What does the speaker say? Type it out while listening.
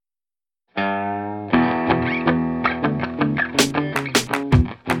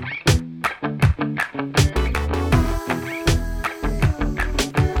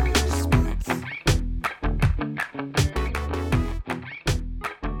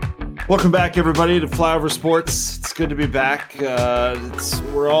Welcome back, everybody, to Flyover Sports. It's good to be back. We're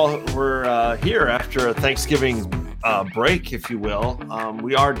here after a Thanksgiving break, if you will.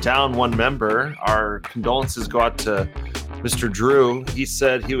 We are down one member. Our condolences go out to Mr. Drew. He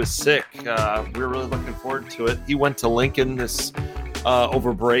said he was sick. We're really looking forward to it. He went to Lincoln this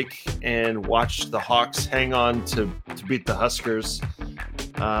over break and watched the Hawks hang on to beat the Huskers.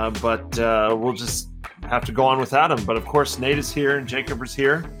 But we'll just have to go on without him. But of course, Nate is here and Jacob is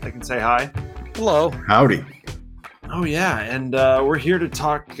here. They can say hi. Hello. Howdy. Oh yeah, and we're here to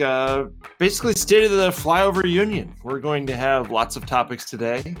talk basically state of the Flyover Union. We're going to have lots of topics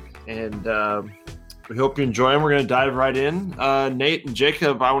today, and we hope you enjoy them. We're going to dive right in. Nate and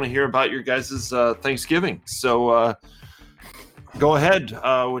Jacob, I want to hear about your guys' Thanksgiving. So go ahead,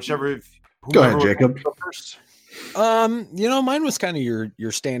 whichever. Go ahead, Jacob. Go first. Mine was kind of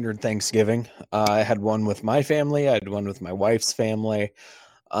your standard Thanksgiving. I had one with my family. I had one with my wife's family.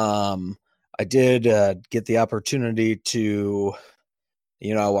 I did get the opportunity to,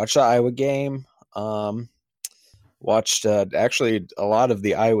 watch the Iowa game. Watched actually a lot of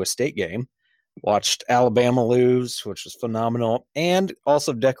the Iowa State game. Watched Alabama lose, which was phenomenal, and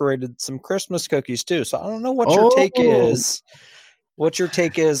also decorated some Christmas cookies too. So I don't know what your take is. What your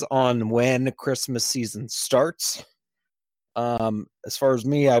take is on when Christmas season starts? As far as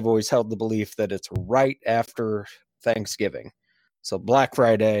me, I've always held the belief that it's right after Thanksgiving. So Black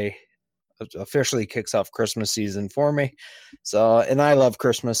Friday officially kicks off Christmas season for me. So, and I love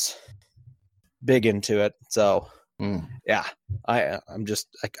Christmas, big into it. So yeah, I'm just,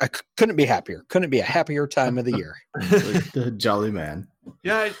 I couldn't be happier. Couldn't be a happier time of the year. Jolly man.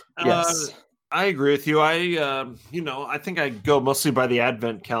 Yeah. Yes. I agree with you. I think I go mostly by the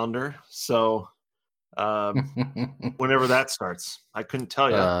Advent calendar. So whenever that starts, I couldn't tell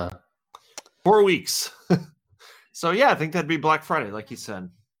you. 4 weeks. So yeah, I think that'd be Black Friday, like you said.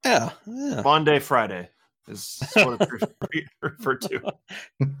 Yeah. Monday Friday is what it's referred to.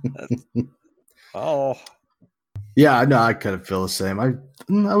 Oh. Yeah, no, I kind of feel the same. I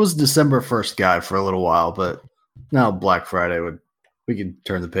was a December 1st guy for a little while, but now Black Friday we can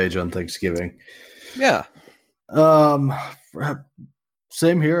turn the page on Thanksgiving. Yeah.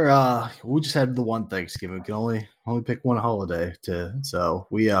 Same here. We just had the one Thanksgiving. We can only pick one holiday so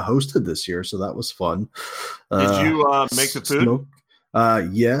we hosted this year, so that was fun. Did you make the food?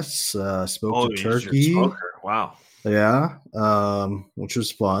 Yes. Smoked a turkey. Wow. Yeah. Which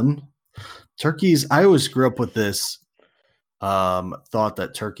was fun. Turkeys. I always grew up with this thought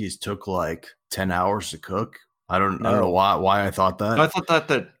that turkeys took like 10 hours to cook. I don't know why I thought that. I thought that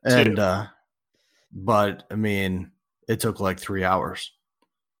too. And but I mean, it took like 3 hours,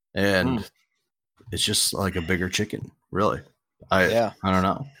 and it's just like a bigger chicken, really. I don't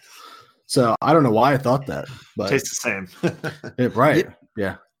know. So I don't know why I thought that, but tastes the same. Right?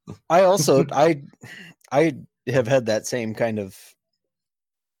 Yeah. I also I have had that same kind of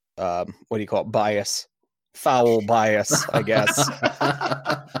what do you call it? Bias, foul bias, I guess.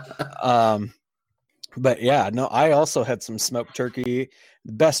 But yeah, no, I also had some smoked turkey,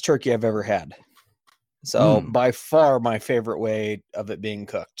 the best turkey I've ever had. So by far my favorite way of it being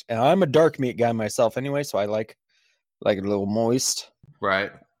cooked. And I'm a dark meat guy myself anyway, so I like it a little moist. Right.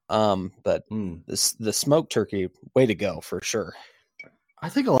 But the smoked turkey, way to go for sure. I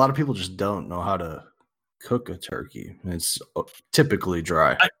think a lot of people just don't know how to cook a turkey. It's typically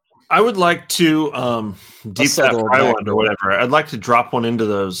dry. I would like to deep that fry one or whatever. I'd like to drop one into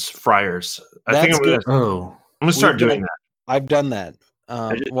those fryers. I think I'm going to start doing that. I've done that.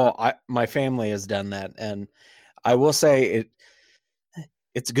 My family has done that, and I will say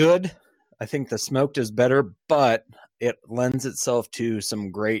it's good. I think the smoked is better, but it lends itself to some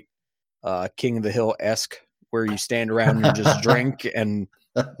great King of the Hill-esque where you stand around and just drink and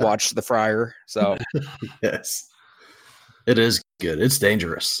watch the fryer. So yes, it is good. It's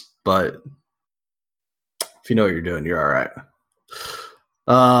dangerous, but if you know what you're doing, you're all right.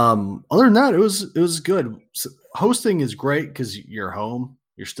 Other than that, it was good. Hosting is great because you're home.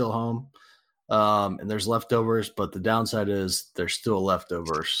 You're still home. And there's leftovers, but the downside is there's still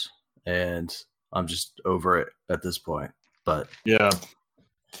leftovers, and I'm just over it at this point. But yeah.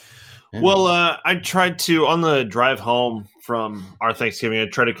 Well, I tried to, on the drive home from our Thanksgiving, I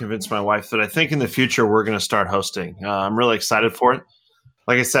tried to convince my wife that I think in the future we're going to start hosting. I'm really excited for it.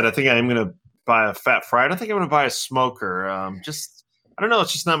 Like I said, I think I am going to buy a fat fry. I don't think I'm going to buy a smoker. I don't know.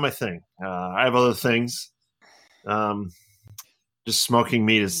 It's just not my thing. I have other things. Just smoking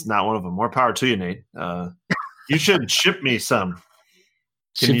meat is not one of them. More power to you, Nate. You should ship me some.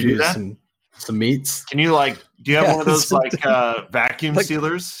 Can you do that? Some meats. Can you do you have one of those vacuum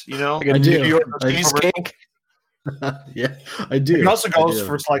sealers? You know, I do. Cheesecake. Yeah, I do. It also goes do.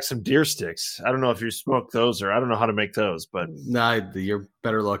 for like some deer sticks. I don't know if you smoke those or I don't know how to make those, but You're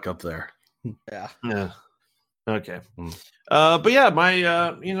better luck up there. yeah. Okay. Mm. But yeah,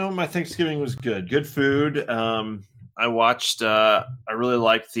 my Thanksgiving was good. Good food. I watched. I really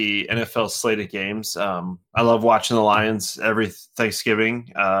like the NFL slate of games. I love watching the Lions every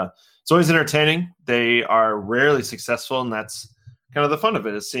Thanksgiving. It's always entertaining. They are rarely successful, and that's kind of the fun of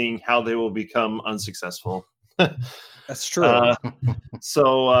it, is seeing how they will become unsuccessful. That's true. The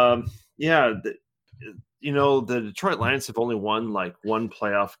Detroit Lions have only won like one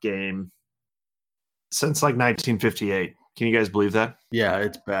playoff game since like 1958. Can you guys believe that? Yeah,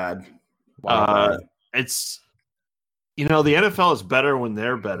 it's bad. It's the NFL is better when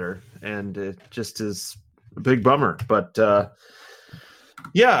they're better, and it just is a big bummer. But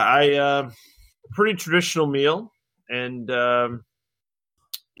pretty traditional meal, and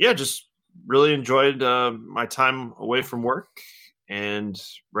just really enjoyed my time away from work and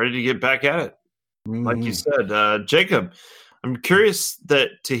ready to get back at it. Like you said, Jacob, I'm curious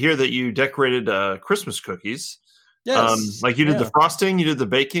to hear that you decorated Christmas cookies. Yes. Like you did the frosting, you did the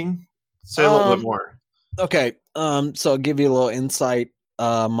baking. Say a little bit more. Okay. So I'll give you a little insight.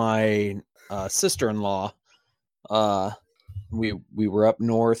 My sister-in-law, we were up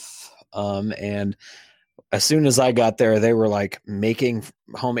north, and as soon as I got there, they were like making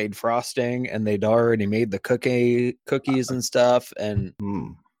homemade frosting, and they'd already made the cookies and stuff, and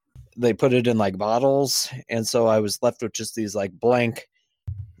they put it in like bottles. And so I was left with just these like blank,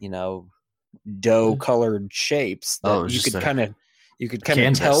 dough colored shapes that you could kind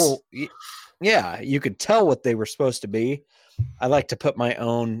of tell. Yeah, you could tell what they were supposed to be. I like to put my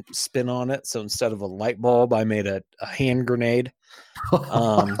own spin on it. So instead of a light bulb, I made a hand grenade.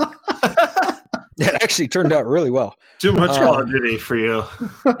 It actually turned out really well. Too much quantity for you.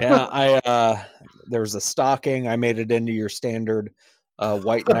 Yeah, there was a stocking. I made it into your standard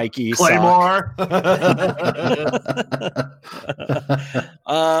white Nike Claymore. But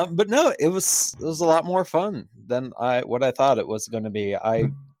no, it was a lot more fun than what I thought it was going to be.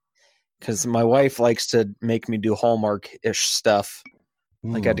 Because my wife likes to make me do Hallmark-ish stuff.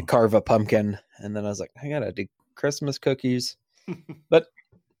 Like I had to carve a pumpkin, and then I was like, I gotta do Christmas cookies. But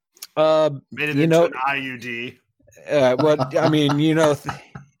made it into an IUD. What I mean,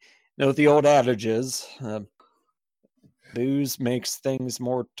 what the old adage is, booze makes things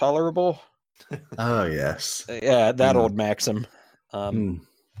more tolerable. Oh yes, yeah, that old maxim. So,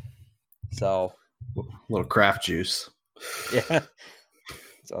 a little craft juice. Yeah.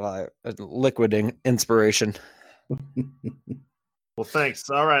 So liquid inspiration. Well, thanks.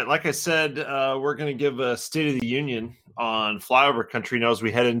 All right. Like I said, we're going to give a State of the Union on Flyover Country now as we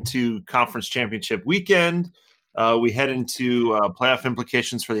head into Conference Championship weekend. We head into playoff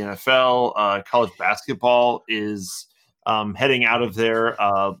implications for the NFL. College basketball is heading out of their,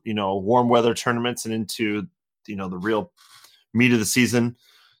 warm weather tournaments and into, the real meat of the season.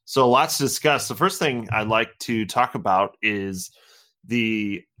 So lots to discuss. The first thing I'd like to talk about is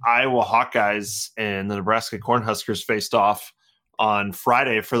the Iowa Hawkeyes and the Nebraska Cornhuskers faced off on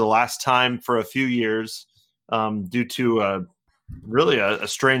Friday for the last time for a few years, due to a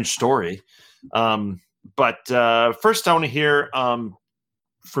strange story. But first I want to hear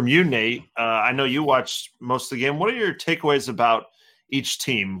from you, Nate. I know you watched most of the game. What are your takeaways about each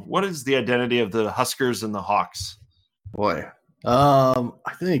team? What is the identity of the Huskers and the Hawks? Boy,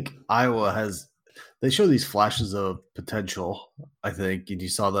 I think Iowa they show these flashes of potential, I think, and you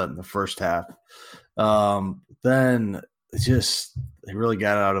saw that in the first half. Then they really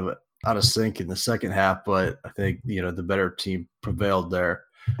got out of sync in the second half, but I think, the better team prevailed there.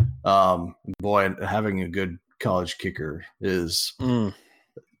 Boy, having a good college kicker is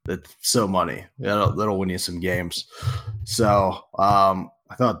that's so money. That'll win you some games. So I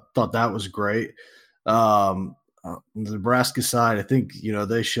thought that was great. The Nebraska side, I think,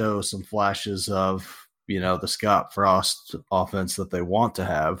 they show some flashes of, the Scott Frost offense that they want to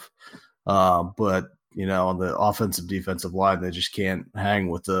have. But, on the offensive defensive line, they just can't hang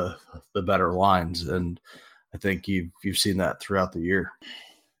with the better lines. And I think you've seen that throughout the year.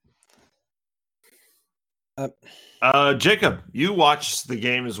 Jacob, you watched the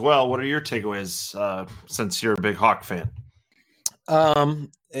game as well. What are your takeaways since you're a big Hawk fan? I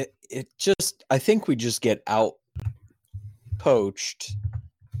think we just get out poached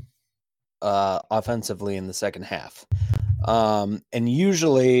offensively in the second half. And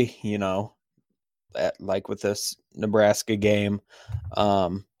usually, like with this Nebraska game,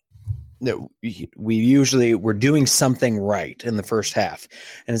 we're doing something right in the first half.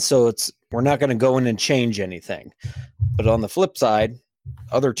 And so we're not going to go in and change anything. But on the flip side,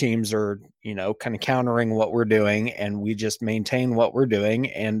 other teams are, kind of countering what we're doing, and we just maintain what we're doing,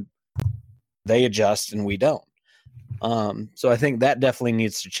 and they adjust and we don't. So I think that definitely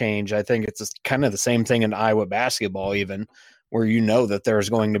needs to change. I think it's kind of the same thing in Iowa basketball, even where that there's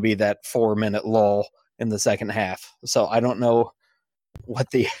going to be that 4-minute lull in the second half. So I don't know what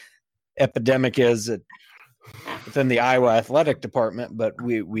the epidemic is within the Iowa athletic department, but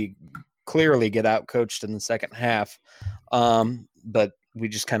we clearly get out coached in the second half. But we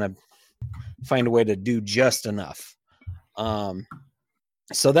just kind of find a way to do just enough.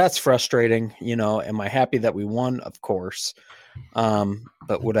 So that's frustrating. Am I happy that we won? Of course.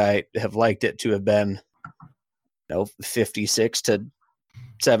 But would I have liked it to have been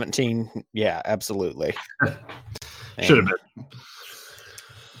 56-17? Yeah, absolutely. Should have been.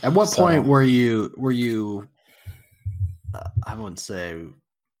 At what point were you I wouldn't say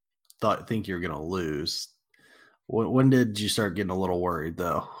think you were going to lose? When did you start getting a little worried,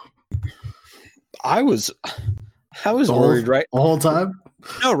 though? I was worried right the whole time.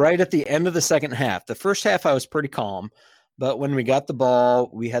 No, right at the end of the second half. The first half I was pretty calm, but when we got the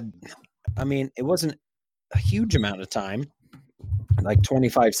ball, it wasn't a huge amount of time, like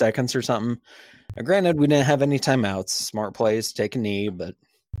 25 seconds or something. Now, granted, we didn't have any timeouts. Smart plays, take a knee, but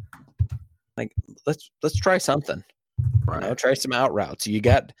let's try something. Right. Try some out routes. You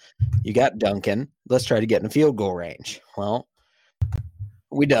got Duncan. Let's try to get in field goal range. Well,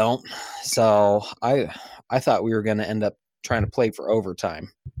 we don't. So I thought we were going to end up trying to play for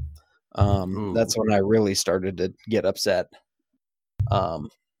overtime. That's when I really started to get upset.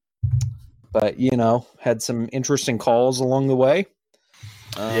 But had some interesting calls along the way.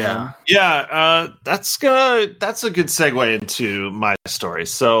 That's a good segue into my story.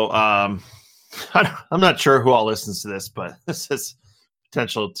 So I'm not sure who all listens to this, but this has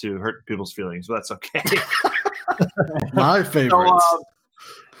potential to hurt people's feelings, but that's okay. My favorites.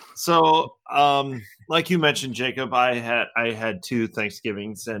 So, like you mentioned, Jacob, I had 2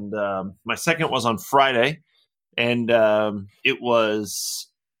 Thanksgivings, and my second was on Friday, and it was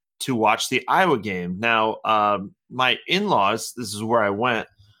to watch the Iowa game. Now, my in-laws, this is where I went,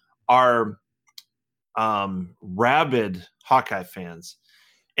 are rabid Hawkeye fans,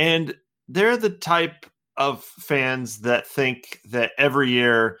 and they're the type of fans that think that every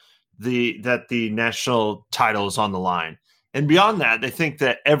year that the national title is on the line. And beyond that, they think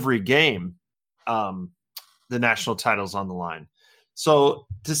that every game, the national title is on the line. So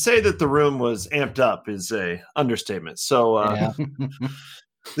to say that the room was amped up is a understatement. So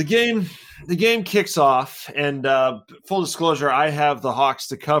the game kicks off, and full disclosure, I have the Hawks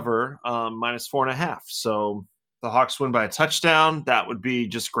to cover -4.5. So the Hawks win by a touchdown. That would be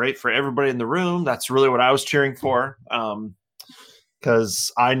just great for everybody in the room. That's really what I was cheering for,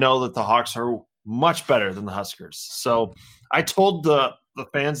 because I know that the Hawks are much better than the Huskers. So I told the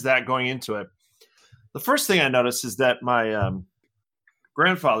fans that going into it. The first thing I noticed is that my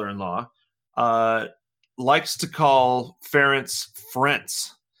grandfather-in-law likes to call Ferentz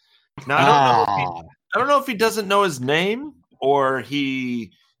Frentz. Now, I don't know if he doesn't know his name or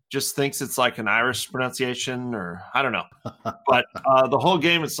he just thinks it's like an Irish pronunciation, or I don't know. But the whole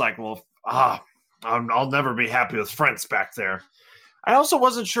game, it's like, well, I'll never be happy with Frentz back there. I also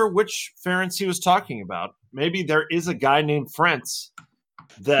wasn't sure which Ferentz he was talking about. Maybe there is a guy named Frentz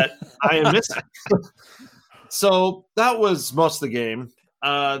that I am missing. So that was most of the game.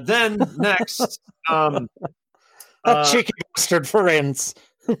 Then next, cheeky bastard Frentz.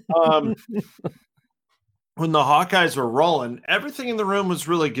 When the Hawkeyes were rolling, everything in the room was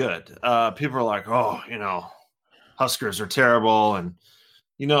really good. People were like, Huskers are terrible. And,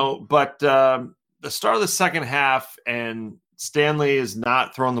 but the start of the second half, and Stanley is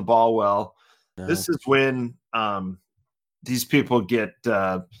not throwing the ball well. No. This is when these people get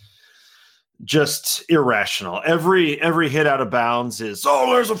just irrational. Every hit out of bounds is,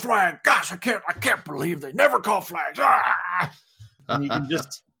 there's a flag. Gosh, I can't believe they never call flags. Ah! And you can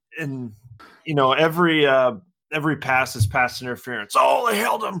just, every pass is pass interference. They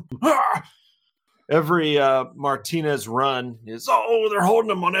held him. Ah! Every Martinez run is, they're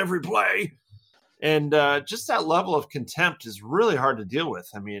holding him on every play. And just that level of contempt is really hard to deal with.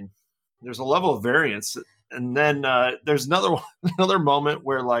 I mean, there's a level of variance. And then there's another moment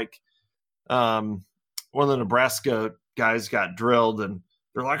where, like, one of the Nebraska guys got drilled, and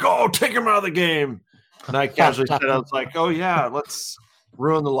they're like, take him out of the game. And I casually said, I was like, yeah, let's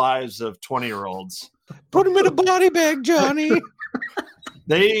ruin the lives of 20-year-olds. Put him in a body bag, Johnny.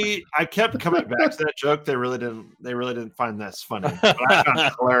 I kept coming back to that joke. They really didn't find this funny. But I found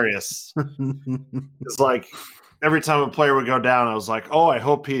it hilarious. It's like every time a player would go down, I was like, I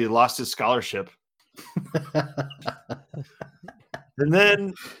hope he lost his scholarship. And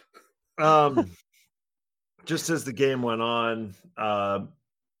then, just as the game went on,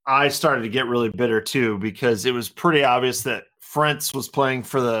 I started to get really bitter too, because it was pretty obvious that Frentz was playing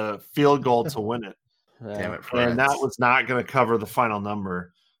for the field goal to win it. Damn it, And that was not going to cover the final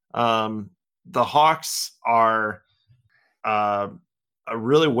number. The Hawks are a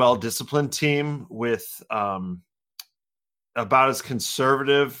really well-disciplined team with about as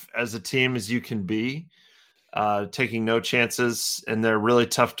conservative as a team as you can be, taking no chances, and they're really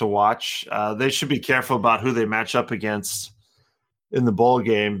tough to watch. They should be careful about who they match up against in the bowl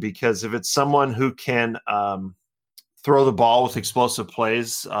game, because if it's someone who can throw the ball with explosive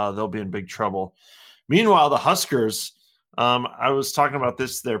plays, they'll be in big trouble. Meanwhile, the Huskers, I was talking about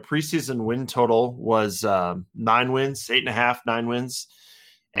this, their preseason win total was 9 wins, 8.5, 9 wins.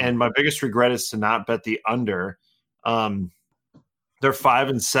 And my biggest regret is to not bet the under. They're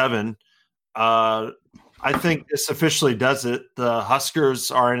 5-7. I think this officially does it. The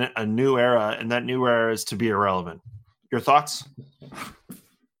Huskers are in a new era, and that new era is to be irrelevant. Your thoughts?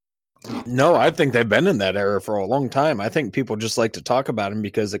 No, I think they've been in that era for a long time. I think people just like to talk about them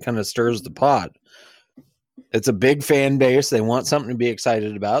because it kind of stirs the pot. It's a big fan base. They want something to be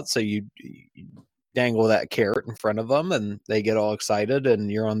excited about. So you dangle that carrot in front of them and they get all excited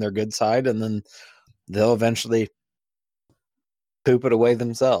and you're on their good side, and then they'll eventually poop it away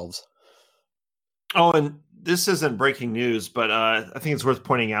themselves. Oh, and this isn't breaking news, but I think it's worth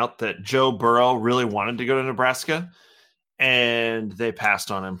pointing out that Joe Burrow really wanted to go to Nebraska, and they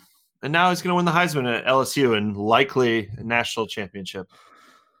passed on him. And now he's going to win the Heisman at LSU and likely a national championship.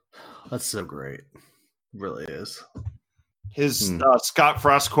 That's so great. It really is. His Scott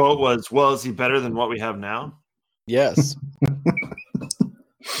Frost quote was, "Well, is he better than what we have now?" Yes.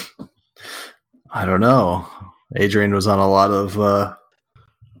 I don't know. Adrian was on a lot of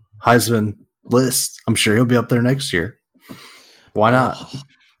Heisman lists. I'm sure he'll be up there next year. Why not?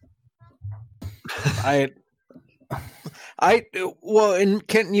 Well, and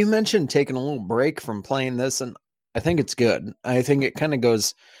Kenton, you mentioned taking a little break from playing this, and I think it's good. I think it kind of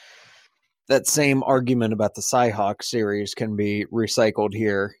goes, that same argument about the Cyhawk series can be recycled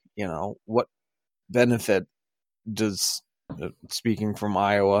here. You know, what benefit does, speaking from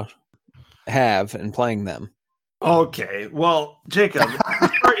Iowa, have in playing them? Okay, well, Jacob, if you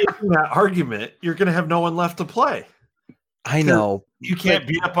start using that argument, you're going to have no one left to play. I know. You can't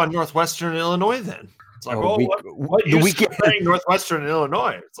beat up on Northwestern Illinois then. It's like, what the use weekend of playing Northwestern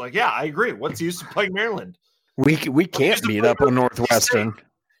Illinois? It's like, yeah, I agree. What's the use of playing Maryland? We can't beat up on Northwestern.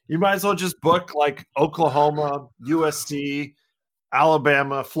 You might as well just book like Oklahoma, USC,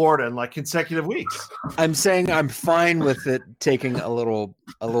 Alabama, Florida in like consecutive weeks. I'm saying I'm fine with it taking a little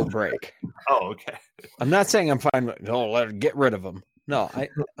break. Oh, okay. I'm not saying I'm fine with get rid of them. No,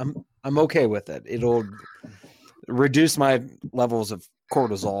 I'm okay with it. It'll reduce my levels of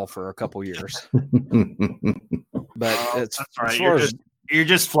cortisol for a couple years. But it's that's right. You're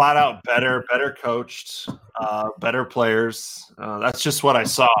just flat out better coached, better players. That's just what I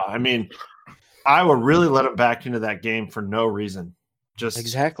saw. I mean, Iowa really let them back into that game for no reason. Just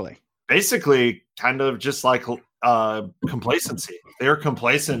exactly. Basically, kind of just like complacency. They're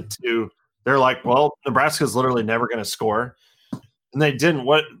complacent to. They're like, well, Nebraska's literally never going to score, and they didn't.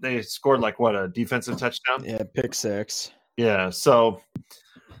 What they scored like a defensive touchdown? Yeah, pick six. Yeah, so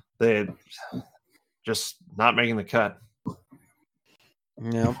they just not making the cut.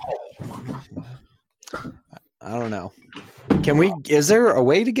 Yeah. I don't know. Is there a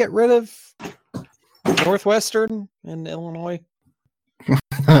way to get rid of Northwestern and Illinois?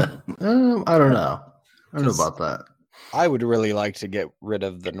 I don't know. I don't know about that. I would really like to get rid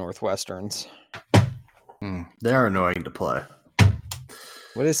of the Northwesterns. They are annoying to play.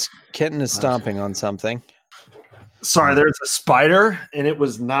 What is Kenton is stomping on something? Sorry, there's a spider, and it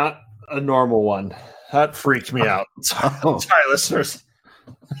was not a normal one. That freaked me out. Sorry, listeners.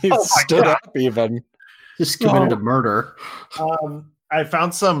 He stood up even. Just committed a murder. I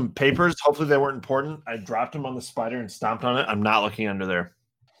found some papers. Hopefully they weren't important. I dropped them on the spider and stomped on it. I'm not looking under there.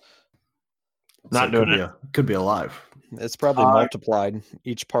 Not doing it. Could be alive. It's probably multiplied.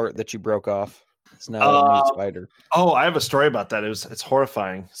 Each part that you broke off. It's now a new spider. Oh, I have a story about that. It's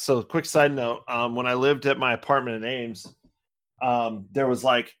horrifying. So, quick side note: when I lived at my apartment in Ames, there was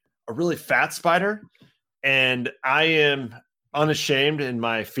like a really fat spider, and I am unashamed in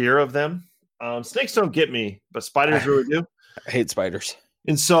my fear of them. Snakes don't get me, but spiders really do. I hate spiders.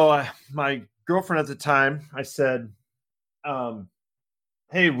 And so, my girlfriend at the time, I said,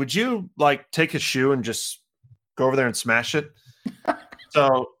 "Hey, would you like take a shoe and just go over there and smash it?"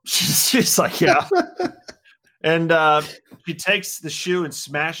 So she's like, yeah. And she takes the shoe and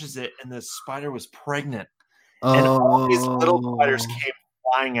smashes it, and the spider was pregnant. and all these little spiders came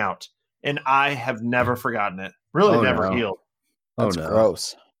flying out, and I have never forgotten it. Really, never healed. That's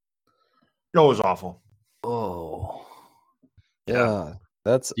gross. It was awful. Oh, yeah,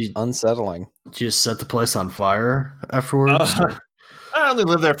 that's unsettling. Did you just set the place on fire afterwards? I only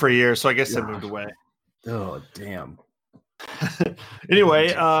lived there for a year, so I guess I moved away. Oh, damn.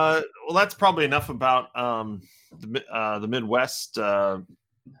 Anyway, well, that's probably enough about the Midwest, the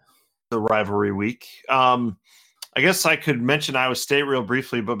rivalry week. I guess I could mention Iowa State real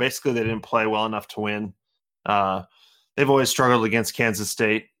briefly, but basically they didn't play well enough to win. They've always struggled against Kansas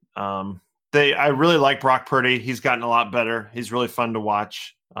State. I really like Brock Purdy. He's gotten a lot better. He's really fun to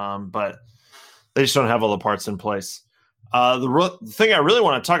watch, but they just don't have all the parts in place. The thing I really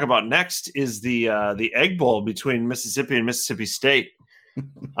want to talk about next is the Egg Bowl between Mississippi and Mississippi State.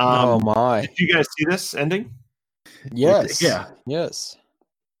 Oh my! Did you guys see this ending? Yes. Yeah. Yes.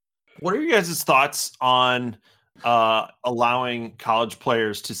 What are you guys' thoughts on allowing college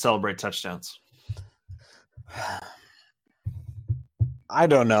players to celebrate touchdowns? I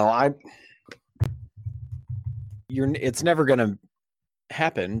don't know. It's never going to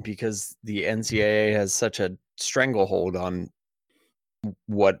happen because the NCAA has such a stranglehold on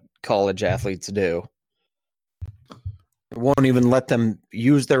what college athletes do. It won't even let them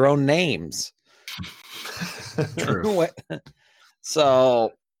use their own names. True.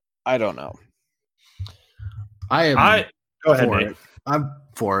 So I don't know. Go ahead, Nate. It. I'm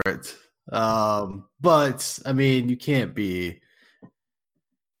for it. But I mean, you can't be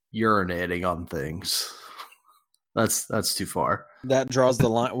urinating on things. That's too far. That draws the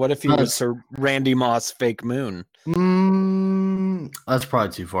line. What if he was Sir Randy Moss fake moon? That's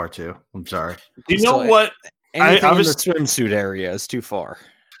probably too far too. I'm sorry. You know what? Anything in the swimsuit area is too far.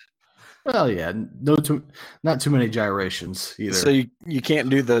 Well, yeah, not too many gyrations either. So you can't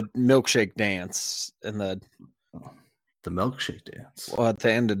do the milkshake dance and the milkshake dance. Well, at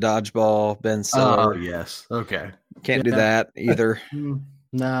the end of dodgeball, Ben Stiller. Oh yes, okay. Can't do that either.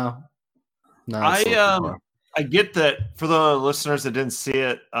 No. I get that. For the listeners that didn't see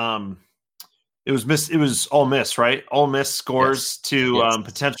it, it was Ole Miss, right? Ole Miss scores to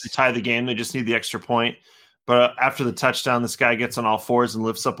potentially tie the game. They just need the extra point. But after the touchdown, this guy gets on all fours and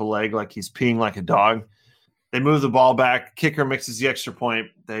lifts up a leg like he's peeing like a dog. They move the ball back. Kicker mixes the extra point.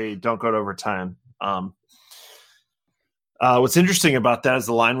 They don't go to overtime. What's interesting about that is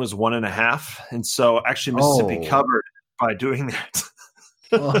the line was 1.5, and so actually Mississippi covered by doing that.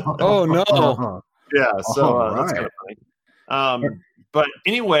 Oh no! Yeah, so that's kind of funny. But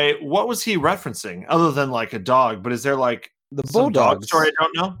anyway, what was he referencing other than like a dog? But is there like the Bulldogs story I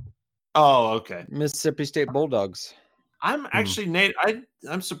don't know? Oh, okay. Mississippi State Bulldogs. I'm actually Nate.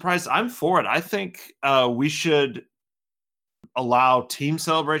 I'm surprised. I'm for it. I think we should allow team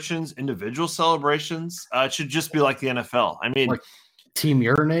celebrations, individual celebrations. It should just be like the NFL. I mean, like team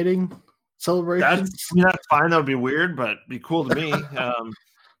urinating celebrations. That's fine. That would be weird, but be cool to me.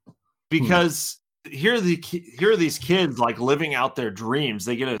 Because here are these kids like living out their dreams.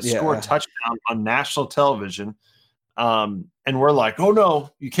 They get to score a touchdown on national television, and we're like, "Oh no,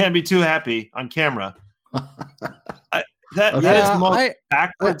 you can't be too happy on camera." That is the most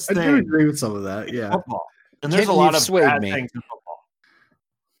backwards thing. I do agree with some of that. Yeah, football. And there's a lot of bad things in football.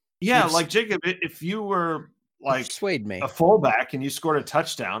 Yeah, like Jacob, if you were like a fullback and you scored a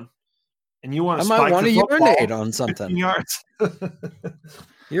touchdown, and you want to, I might want to urinate on something. Yards.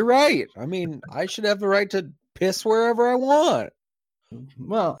 You're right. I mean, I should have the right to piss wherever I want.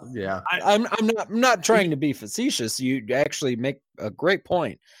 Well, yeah. I'm not trying to be facetious. You actually make a great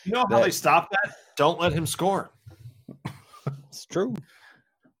point. You know how they stop that? Don't let him score. It's true.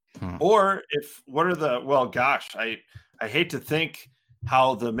 Or I hate to think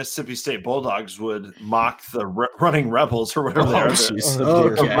how the Mississippi State Bulldogs would mock the running Rebels or whatever they are.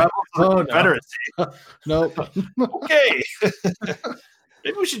 The Rebels Confederacy. Nope. Okay.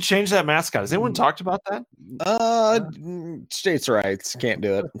 Maybe we should change that mascot. Has anyone talked about that? States' rights. Can't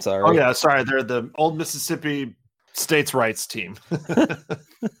do it. I'm sorry. Oh, yeah. Sorry. They're the old Mississippi states' rights team.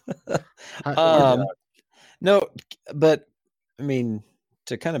 No, but I mean,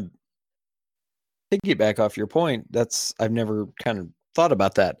 to kind of piggyback off your point, I've never kind of thought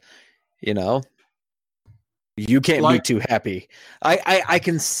about that. You know, you can't be too happy. I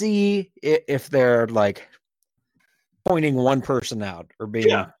can see if they're like pointing one person out or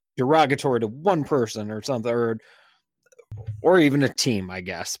being derogatory to one person or something, or even a team, I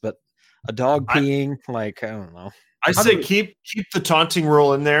guess. But a dog peeing, I don't know. I say keep the taunting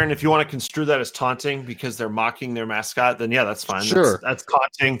rule in there, and if you want to construe that as taunting because they're mocking their mascot, then that's fine. Sure, that's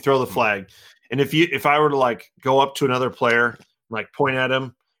taunting. Throw the flag. And if I were to like go up to another player, like point at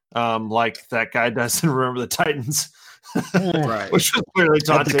him like that guy doesn't remember the Titans, Right. which was clearly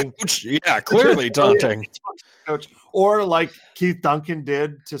taunting. Clearly taunting. Coach. Or like Keith Duncan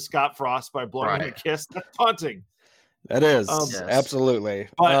did to Scott Frost by blowing him a Right. kiss. That's taunting. That is Yes. absolutely.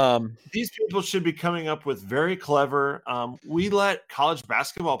 But these people should be coming up with very clever. We let college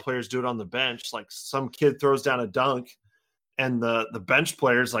basketball players do it on the bench. Like some kid throws down a dunk, and the bench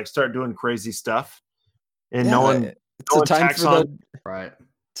players like start doing crazy stuff, and no one. It's a time for the Right.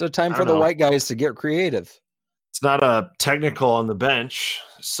 It's a time I for don't the know. white guys to get creative. It's not a technical on the bench,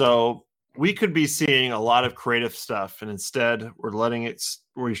 so we could be seeing a lot of creative stuff, and instead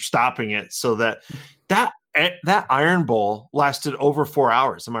we're stopping it so that Iron Bowl lasted over 4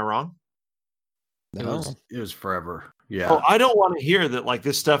 hours. Am I wrong? No. It was forever. Yeah. Well, I don't want to hear that like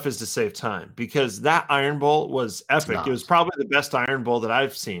this stuff is to save time, because that Iron Bowl was epic. not. It was probably the best Iron Bowl that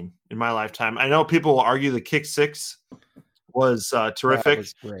I've seen in my lifetime. I know people will argue the kick six was terrific. That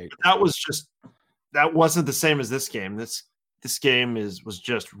was great. That wasn't the same as this game. This game was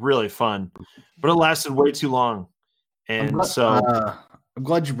just really fun, but it lasted way too long. And I'm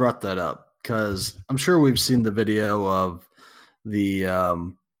glad you brought that up, because I'm sure we've seen the video of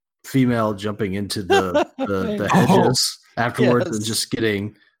the female jumping into the hedges afterwards and just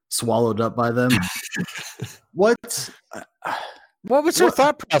getting swallowed up by them. What was your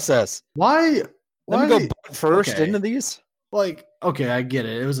thought process? Why Let me go butt first okay. into these. Like, okay, I get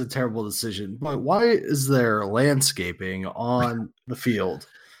it. It was a terrible decision, but why is there landscaping on the field?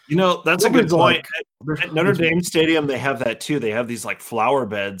 You know, that's a good point. Like, At Notre Dame Stadium, they have that too. They have these like flower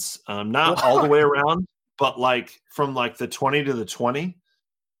beds, not all the way around, but like from like the 20 to the 20,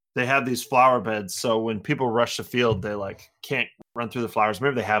 they have these flower beds. So when people rush the field, they like can't run through the flowers.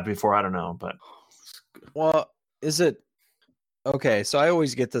 Maybe they have before. I don't know, but Well, is it okay? So I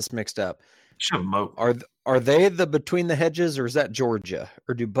always get this mixed up. should have moat. Are they the between the hedges, or is that Georgia,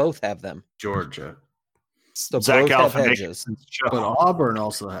 or do both have them? Georgia, So Zach both have Galifianakis. hedges. but Auburn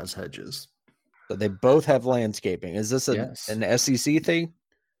also has hedges. So they both have landscaping. Is this Yes. an SEC thing?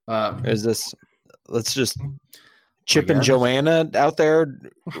 Or is this? Let's just Chip and guess. Joanna out there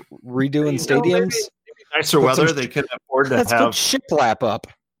redoing stadiums. Maybe nicer Put some weather, they can afford to Let's put have. shiplap up.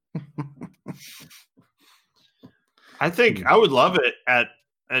 I think I would love it at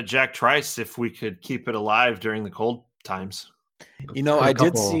Jack Trice if we could keep it alive during the cold times. You know, Put a I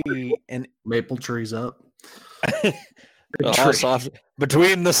did couple see an maple trees up. all soft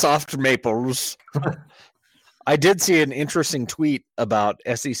between the soft maples. I did see an interesting tweet about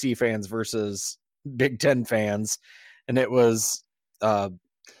SEC fans versus Big Ten fans, and it was a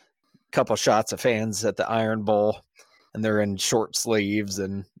couple shots of fans at the Iron Bowl, and they're in short sleeves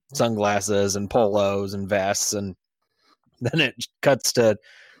and sunglasses and polos and vests, and then it cuts to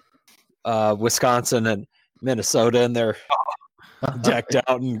Wisconsin and Minnesota, and they're decked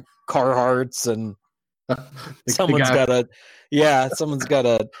out in Carhartts, and someone's got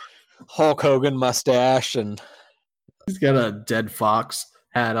a Hulk Hogan mustache, and He's got a dead fox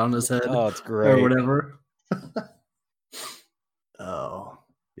hat on his head. oh, it's or great. whatever. Oh,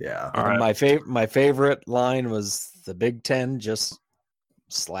 yeah. All right. My favorite line was the Big Ten just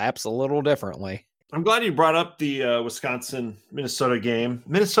slaps a little differently. I'm glad you brought up the Wisconsin-Minnesota game.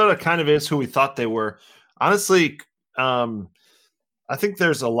 Minnesota kind of is who we thought they were. Honestly, I think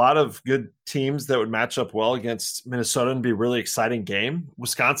there's a lot of good teams that would match up well against Minnesota and be a really exciting game.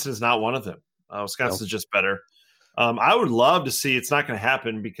 Wisconsin is not one of them. Wisconsin is just better. I would love to see, it's not going to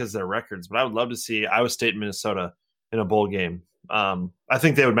happen because of their records, but I would love to see Iowa State and Minnesota in a bowl game. I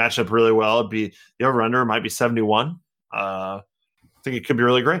think they would match up really well. It'd be the over-under might be 71. I think it could be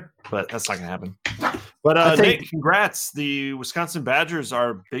really great, but that's not going to happen. But Nate, congrats. The Wisconsin Badgers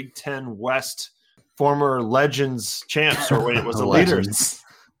are Big Ten West former Legends champs, or wait, it was the leaders.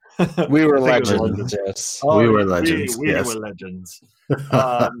 We were I think it was legends. Yes. We were legends, We yes. were legends.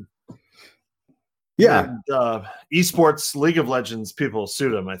 Yeah, And, esports League of Legends people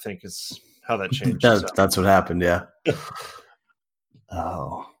sued them, I think is how that changed. So. that's what happened. Yeah.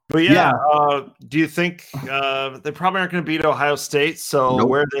 Oh, But yeah, do you think they probably aren't going to beat Ohio State? So Nope.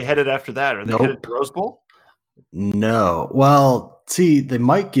 where are they headed after that? Are they Nope. headed to Rose Bowl? no. Well, see, they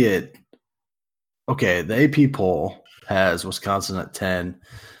might get. Okay, the AP poll has Wisconsin at 10,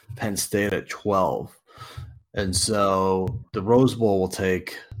 Penn State at 12, and so the Rose Bowl will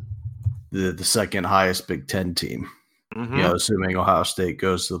take the second highest Big Ten team. Mm-hmm. You know, assuming Ohio State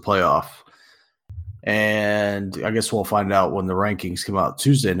goes to the playoff. And I guess we'll find out when the rankings come out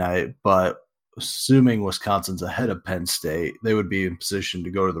Tuesday night. But assuming Wisconsin's ahead of Penn State, they would be in position to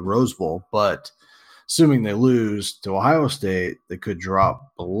go to the Rose Bowl. But assuming they lose to Ohio State, they could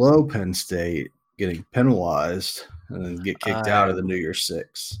drop below Penn State, getting penalized. and then get kicked out of the New Year's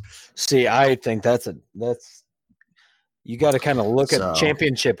Six. See, I think that's you got to kind of look at So-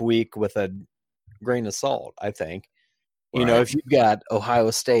 championship week with a grain of salt. I think, you know, Right. if you've got Ohio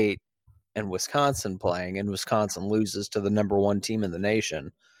State and Wisconsin playing, and Wisconsin loses to the number one team in the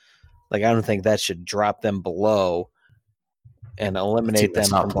nation, like I don't think that should drop them below and eliminate team that's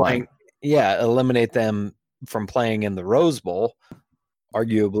them not from playing. Yeah, eliminate them from playing in the Rose Bowl,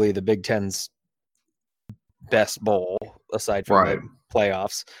 arguably the Big Ten's best bowl aside from Right. the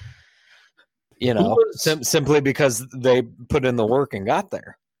playoffs. You Who know, was- simply because they put in the work and got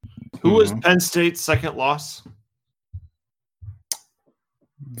there. Who was Mhm. Penn State's second loss?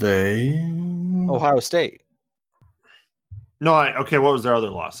 They Ohio State. No, okay. What was their other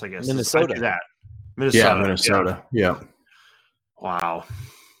loss? I guess Minnesota. I knew that. Minnesota. Minnesota. Yeah, Wow.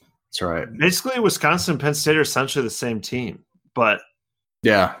 that's right. Basically, Wisconsin and Penn State are essentially the same team, but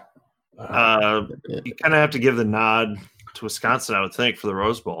Yeah. you kind of have to give the nod to Wisconsin, I would think, for the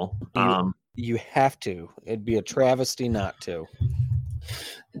Rose Bowl. You have to. It'd be a travesty not to.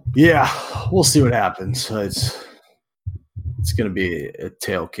 Yeah, we'll see what happens. It's going to be a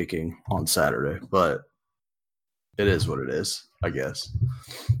tail kicking on Saturday, but it is what it is, I guess.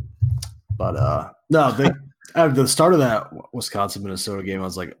 But no, they at the start of that Wisconsin Minnesota game, I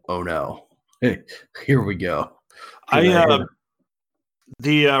was like, oh no, here we go.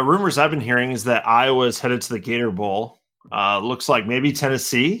 The rumors I've been hearing is that Iowa's headed to the Gator Bowl. Looks like maybe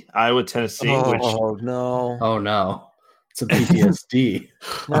Tennessee, Tennessee. Which, Oh no! Oh no, it's a PTSD.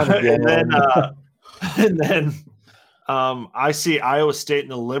 Not and again. then I see Iowa State in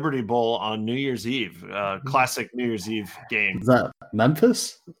the Liberty Bowl on New Year's Eve. Classic New Year's Eve game. Is that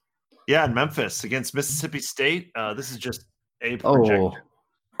Memphis? Yeah, in Memphis against Mississippi State. This is just a Oh, projection. what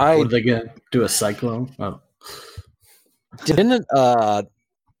I are they going to do? A cyclone? Oh. didn't.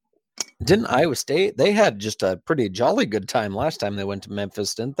 Didn't Iowa State? They had just a pretty jolly good time last time they went to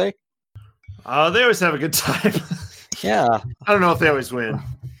Memphis, didn't they? They always have a good time. Yeah. I don't know if they always win.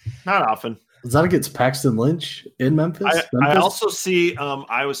 Not often. Is that against Paxton Lynch in Memphis? I Memphis? also see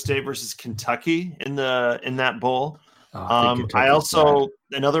Iowa State versus Kentucky in that bowl. Oh, I think Kentucky's also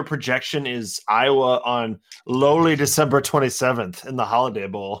another projection is Iowa on lowly December 27th in the Holiday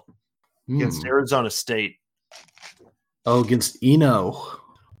Bowl bad. against Arizona State. Oh, against Eno.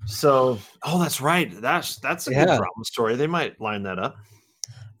 So, that's right. That's a good Yeah. drama story. They might line that up.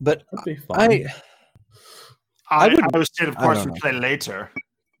 But That'd be fun. Iowa State, of I course, don't would know. play later,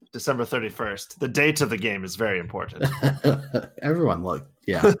 December 31st. The date of the game is very important. Everyone look.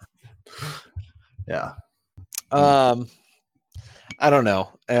 Yeah. Yeah. I don't know.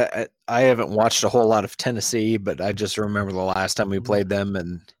 I haven't watched a whole lot of Tennessee, but I just remember the last time we played them,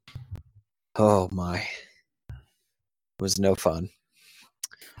 and oh my, it was no fun.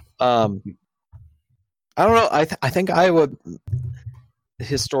 I don't know. I think Iowa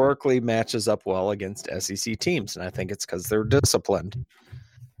historically matches up well against SEC teams, and I think it's because they're disciplined.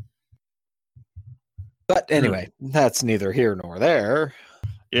 But anyway, that's neither here nor there.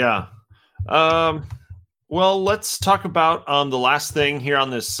 Yeah. Well, let's talk about the last thing here on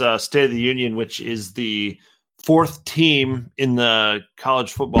this State of the Union, which is the fourth team in the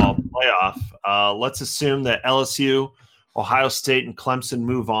college football playoff. Let's assume that LSU, Ohio State, and Clemson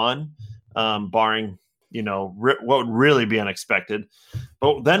move on, barring what would really be unexpected.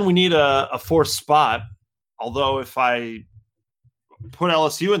 But then we need a fourth spot. Although if I put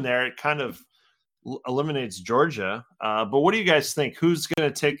LSU in there, it kind of eliminates Georgia. But what do you guys think? Who's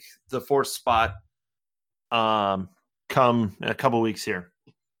going to take the fourth spot come in a couple weeks here?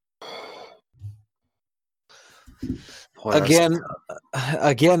 Boy, that's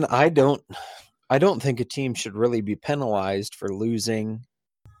Again, I don't think a team should really be penalized for losing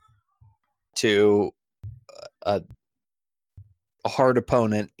to a hard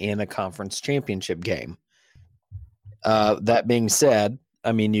opponent in a conference championship game. That being said,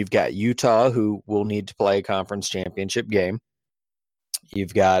 I mean, you've got Utah, who will need to play a conference championship game.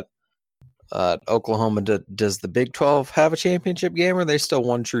 You've got Oklahoma. Does the Big 12 have a championship game, or are they still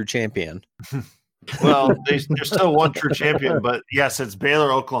one true champion? Well, they're still one true champion, but yes, it's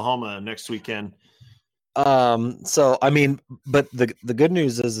Baylor, Oklahoma next weekend. So I mean, but the good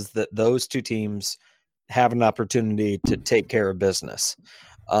news is that those two teams have an opportunity to take care of business.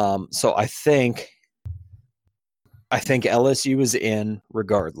 So I think LSU is in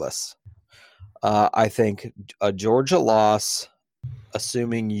regardless. I think a Georgia loss,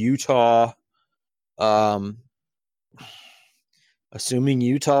 assuming Utah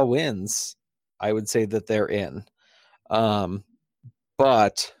wins, I would say that they're in. But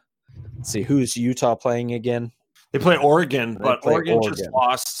let's see, who's Utah playing again? They play Oregon, but play Oregon just Oregon.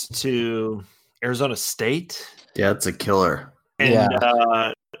 lost to Arizona State. Yeah, it's a killer.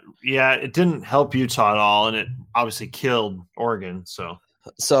 And it didn't help Utah at all, and it obviously killed Oregon. So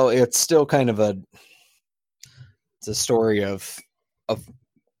it's still kind of a story of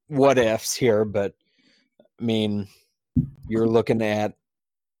what ifs here, but I mean, you're looking at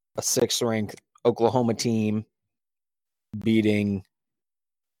a 6th ranked Oklahoma team beating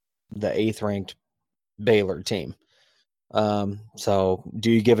the 8th ranked Baylor team. So do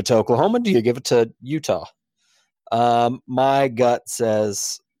you give it to Oklahoma? Do you give it to Utah? My gut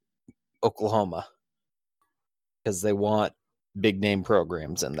says Oklahoma because they want big name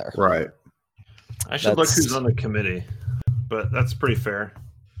programs in there. Right. I should look who's on the committee, but that's pretty fair.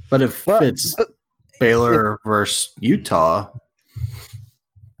 But if it's Baylor versus Utah,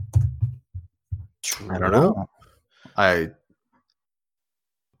 I don't know.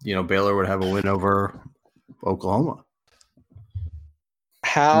 Baylor would have a win over Oklahoma.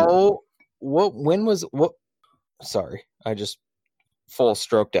 Sorry, I just full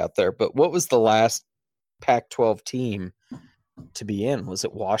stroked out there, but what was the last Pac-12 team to be in? Was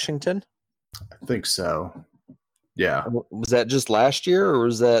it Washington? I think so. Yeah. Was that just last year or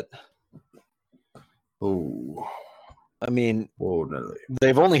was that? Oh, I mean, no.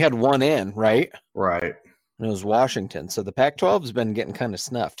 They've only had one in, right? Right. And it was Washington. So the Pac-12 has been getting kind of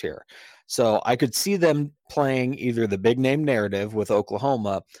snuffed here. So I could see them playing either the big name narrative with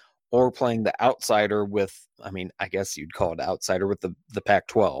Oklahoma or playing the outsider with, I guess you'd call it outsider with the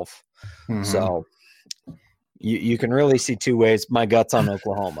Pac-12. Mm-hmm. So you can really see two ways. My gut's on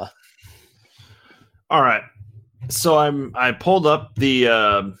Oklahoma. All right. So I pulled up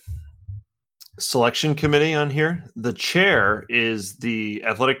the selection committee on here. The chair is the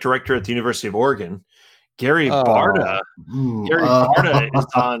athletic director at the University of Oregon, Gary Barta. Gary Barta is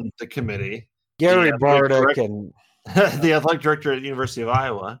on the committee. Gary Barta and the athletic director at the University of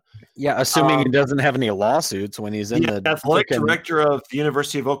Iowa. Yeah, assuming he doesn't have any lawsuits when he's in the athletic director of the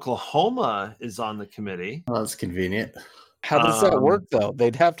University of Oklahoma is on the committee. Well, that's convenient. How does that work, though?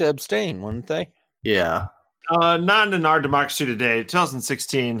 They'd have to abstain, wouldn't they? Yeah. Not in our democracy today.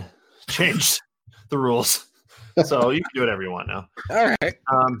 2016 changed the rules. So you can do whatever you want now. All right.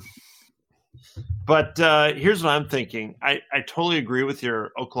 But here's what I'm thinking. I totally agree with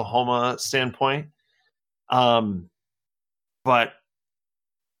your Oklahoma standpoint. But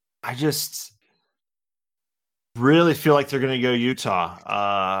I just really feel like they're going to go Utah.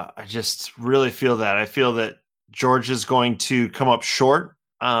 I just really feel that. I feel that Georgia's going to come up short.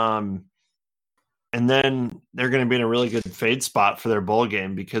 And then they're going to be in a really good fade spot for their bowl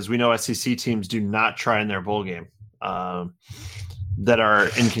game because we know SEC teams do not try in their bowl game that are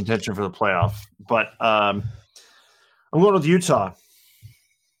in contention for the playoff. But I'm going with Utah.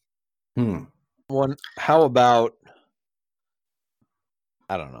 How about,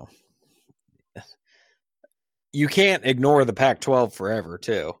 I don't know. You can't ignore the Pac-12 forever,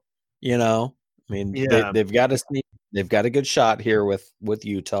 too. They've got a good shot here with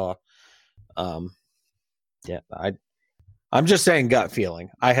Utah. I'm just saying gut feeling.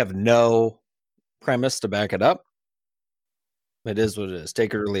 I have no premise to back it up. It is what it is.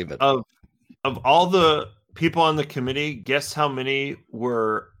 Take it or leave it. Of all the people on the committee, guess how many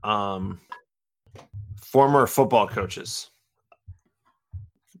were former football coaches?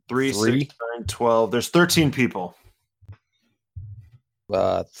 3, 6, 9, 12. There's 13 people.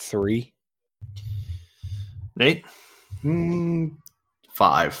 3. Nate?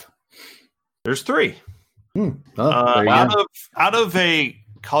 5. There's 3. Out of a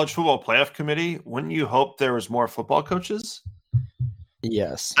college football playoff committee, wouldn't you hope there was more football coaches?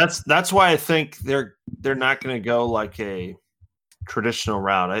 Yes. That's why I think they're not going to go like a traditional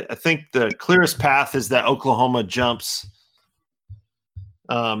route. I think the clearest path is that Oklahoma jumps.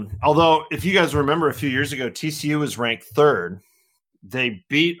 Although, if you guys remember a few years ago, TCU was ranked 3rd. They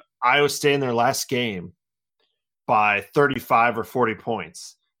beat Iowa State in their last game by 35 or 40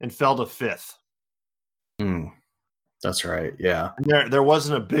 points and fell to 5th. That's right. Yeah. And there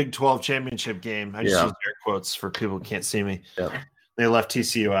wasn't a Big 12 championship game. I just use air quotes for people who can't see me. Yep. They left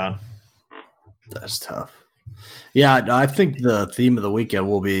TCU out. That's tough. Yeah, I think the theme of the weekend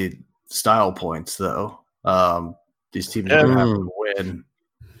will be style points, though. These teams are going to have to win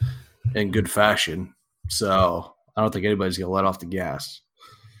in good fashion. So I don't think anybody's going to let off the gas.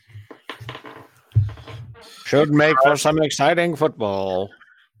 Should make for some exciting football.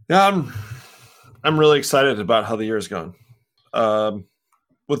 Yeah, I'm really excited about how the year is going.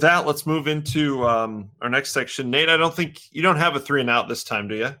 With that, let's move into our next section. Nate, I don't think you don't have a 3 and out this time,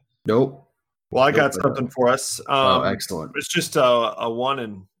 do you? Nope. Well, I got something for us. Excellent. It's just a 1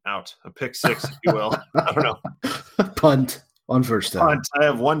 and out, a pick 6, if you will. I don't know. Punt on first down. Punt. I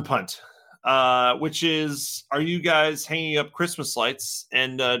have 1 punt. which is, are you guys hanging up Christmas lights?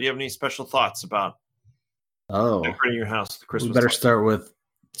 And do you have any special thoughts about decorating your house with Christmas we better lights? start with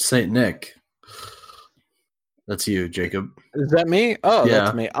Saint Nick. That's you, Jacob. Is that me? Oh, Yeah.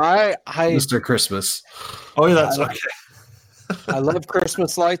 that's me. I Mr. Christmas. Oh, yeah, that's okay. I love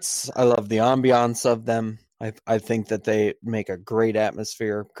Christmas lights. I love the ambiance of them. I think that they make a great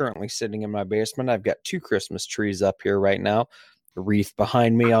atmosphere. Currently sitting in my basement, I've got 2 Christmas trees up here right now. A wreath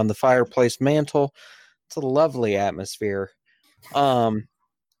behind me on the fireplace mantle. It's a lovely atmosphere.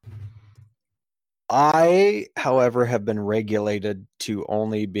 I, however, have been regulated to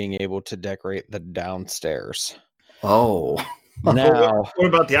only being able to decorate the downstairs. Oh. Now, What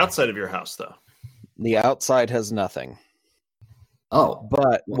about the outside of your house, though? the outside has nothing. Oh.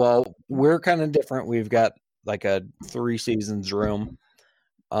 But, well, we're kind of different. We've got like a 3 seasons room.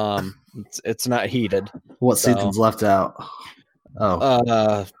 It's not heated. What So- season's left out?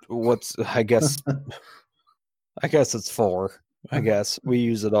 Oh. I guess it's 4. I guess we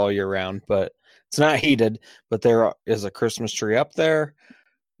use it all year round, but it's not heated. But there is a Christmas tree up there.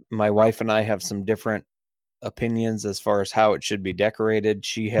 My wife and I have some different opinions as far as how it should be decorated.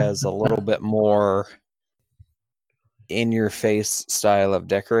 She has a little bit more in your face style of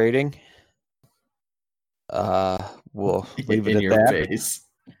decorating. We'll leave it in at your that. face.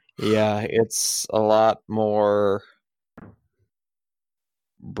 Yeah, it's a lot more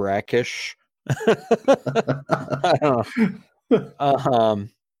brackish. I don't know.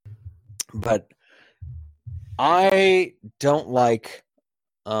 But I don't like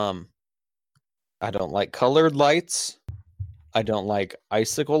colored lights. I don't like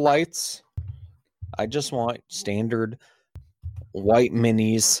icicle lights. I just want standard white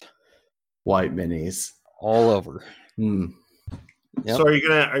minis White minis. all over. Hmm. Yep. So are you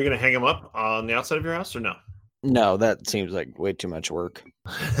gonna hang them up on the outside of your house or no? No, that seems like way too much work.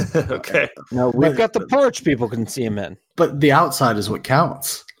 Okay. No, we've got the porch people can see them in. But the outside is what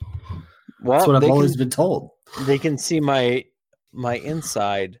counts. Well, That's what I've they always can, been told. they can see my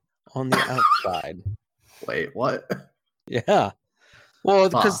inside on the outside. Wait, what? Yeah. Well,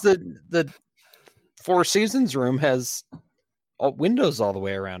 because the Four Seasons room has windows all the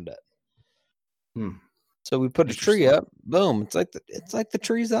way around it. Hmm. So we put a tree up. Boom! It's like the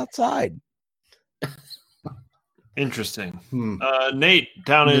trees outside. Interesting. Hmm. Nate,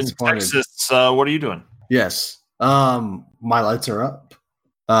 down in Disappointed. Texas, what are you doing? Yes. My lights are up.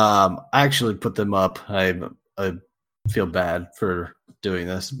 I actually put them up. I feel bad for doing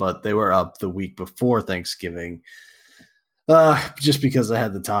this, but they were up the week before Thanksgiving. Just because I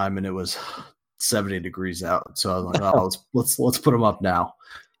had the time and it was 70 degrees out. So I was like, oh, let's put them up now.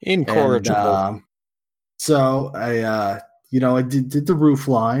 Incorrigible. And, so I did the roof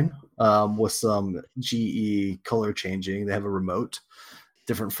line with some GE color changing. They have a remote,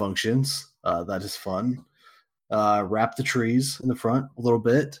 different functions. That is fun. Wrap the trees in the front a little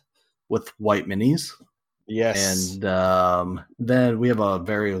bit with white minis. Yes. And then we have a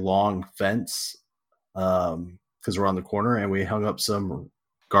very long fence because we're on the corner, and we hung up some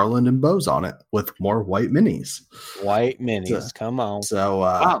garland and bows on it with more white minis. White minis. Come on. So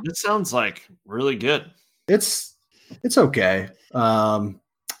Wow, this sounds like really good. it's okay.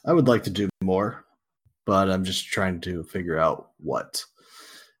 I would like to do more, but I'm just trying to figure out what.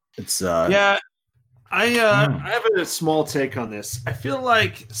 It's Yeah, I have a small take on this. I feel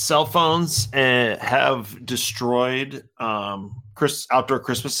like cell phones have destroyed outdoor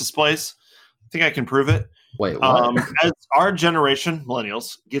Christmas displays. I think I can prove it. Wait, what? As our generation,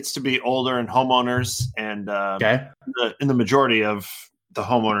 millennials, gets to be older and homeowners, and Okay. in the majority of the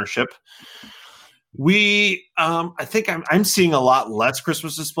home ownership, I think I'm seeing a lot less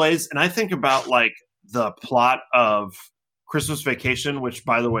Christmas displays, and I think about like the plot of Christmas Vacation, which,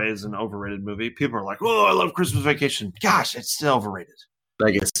 by the way, is an overrated movie. People are like, "Oh, I love Christmas Vacation." Gosh, it's still overrated.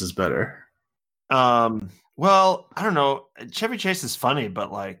 Vegas is better. Well, I don't know. Chevy Chase is funny,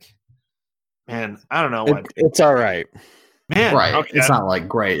 but like, man, I don't know what. It's all right. Man, Right. okay, It's not like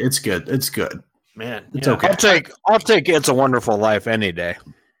great. It's good. It's good. man. It's yeah. okay. I'll take It's a Wonderful Life any day.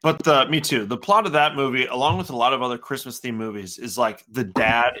 But me too. The plot of that movie, along with a lot of other Christmas themed movies, is like the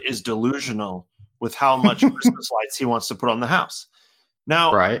dad is delusional with how much Christmas lights he wants to put on the house.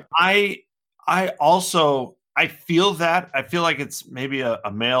 Now, Right. I feel that. I feel like it's maybe a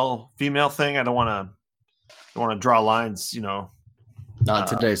male female thing. I don't want to draw lines, Not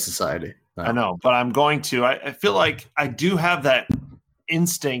today's society. No. I know, but I'm going to. I feel like I do have that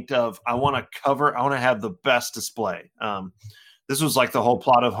instinct of I want to have the best display. This was like the whole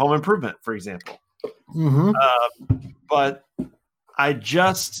plot of Home Improvement, for example. Mm-hmm. But I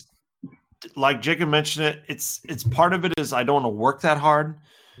just, like Jacob mentioned it's part of it is I don't want to work that hard.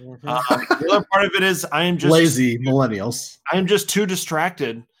 The other part of it is I am just lazy millennials. I am just too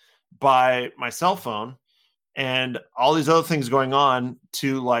distracted by my cell phone and all these other things going on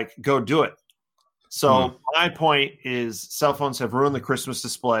to like go do it. So my point is cell phones have ruined the Christmas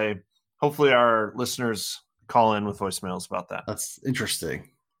display. Hopefully our listeners call in with voicemails about that. That's interesting.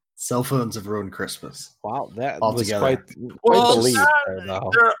 Cell phones have ruined Christmas. Wow, that Altogether. was quite the lead there,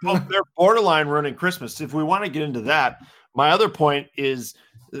 though. They're borderline ruining Christmas. If we want to get into that, my other point is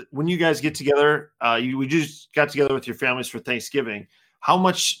when you guys get together, we just got together with your families for Thanksgiving. How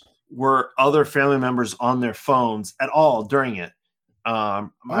much were other family members on their phones at all during it?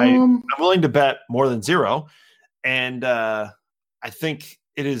 I'm willing to bet more than zero. And I think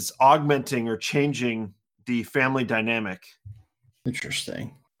it is augmenting or changing the family dynamic.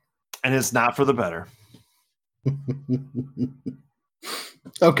 Interesting. And it's not for the better.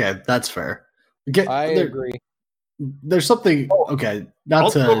 Okay, that's fair. I agree. There's something. Okay, not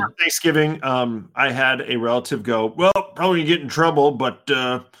also to over Thanksgiving. I had a relative go, well, probably gonna get in trouble, but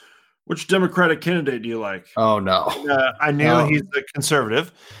which Democratic candidate do you like? Oh no! And, I knew he's a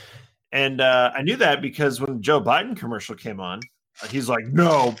conservative, and I knew that because when the Joe Biden commercial came on, he's like,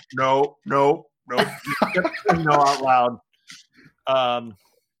 no, no, no, no, he kept saying no out loud.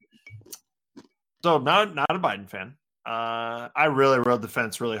 So not a Biden fan. I really rode the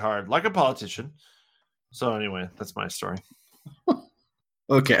fence really hard, like a politician. So anyway, that's my story.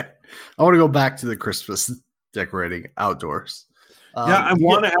 Okay, I want to go back to the Christmas decorating outdoors. I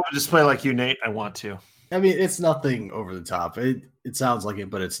want to have a display like you, Nate. I want to. I mean, it's nothing over the top. It sounds like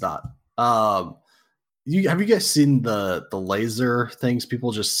it, but it's not. Have you guys seen the laser things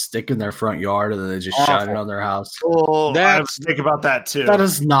people just stick in their front yard and then they just shine it on their house? Oh, I have to think about that too. That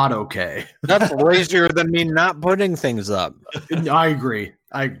is not okay. That's lazier than me not putting things up. I agree.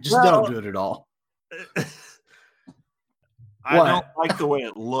 I just don't do it at all. I don't like the way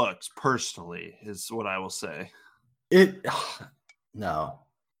it looks personally, is what I will say. No.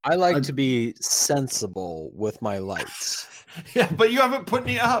 I like to be sensible with my lights. Yeah, but you haven't put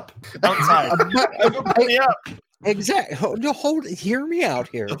any up outside. Exactly. Hear me out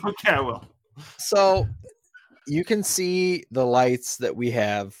here. Okay, I will. So you can see the lights that we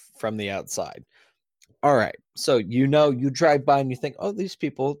have from the outside. All right. So you drive by and you think, oh, these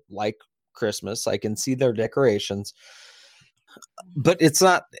people like Christmas. I can see their decorations. But it's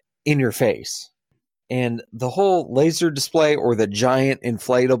not in your face. And the whole laser display or the giant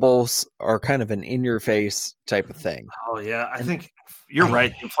inflatables are kind of an in-your-face type of thing. Oh, yeah. I think you're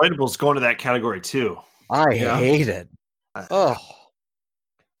right. Inflatables go into that category, too. I hate it. Oh.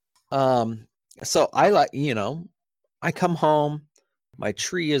 So I like, I come home, my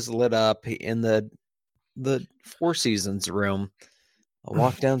tree is lit up in the Four Seasons room. I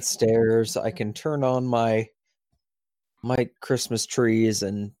walk downstairs. I can turn on my Christmas trees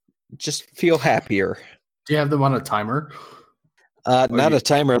and just feel happier. Do you have them on a timer? Not a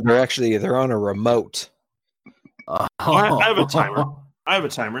timer. They're on a remote. I have a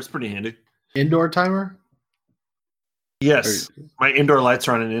timer. It's pretty handy. Indoor timer? Yes. My indoor lights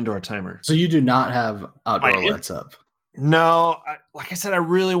are on an indoor timer. So you do not have outdoor lights up? No. Like I said, I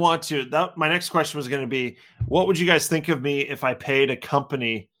really want to. My next question was going to be, what would you guys think of me if I paid a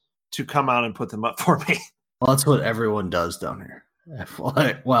company to come out and put them up for me? Well, that's what everyone does down here.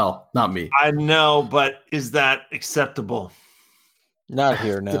 Well, not me. I know, but is that acceptable? Not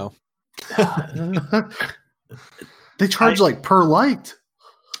here, no. They charge like per light.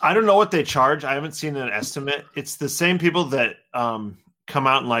 I don't know what they charge. I haven't seen an estimate. It's the same people that come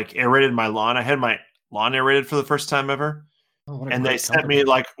out and like aerated my lawn. I had my lawn aerated for the first time ever. And they sent me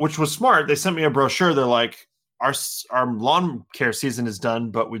which was smart. They sent me a brochure. They're like, our lawn care season is done,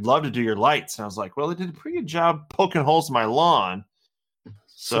 but we'd love to do your lights. And I was like, well, they did a pretty good job poking holes in my lawn.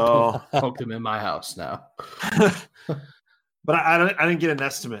 So poke them in my house now. But I didn't get an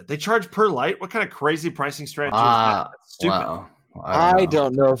estimate. They charge per light. What kind of crazy pricing strategy is that? That's stupid. Wow. I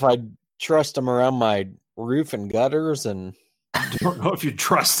don't know if I'd trust them around my roof and gutters. And I don't know if you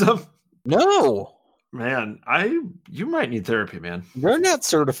trust them. No. Man, you might need therapy, man. They're not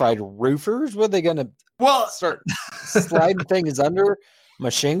certified roofers. What are they going to start sliding things under my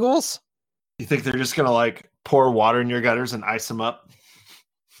shingles? You think they're just going to like pour water in your gutters and ice them up?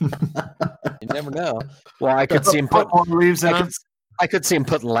 You never know. Well, I could see him I could see him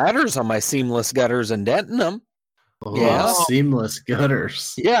putting ladders on my seamless gutters and denting them. Oh, yeah, seamless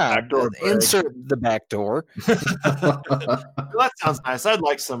gutters. Yeah, insert the back door. Well, that sounds nice. I'd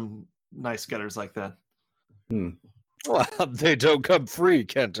like some nice gutters like that. Well, they don't come free,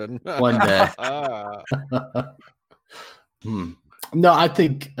 Kenton. One day. No, I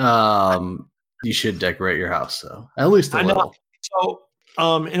think you should decorate your house, though. At least a little. So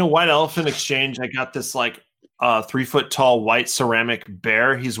In a white elephant exchange, I got this like 3-foot tall white ceramic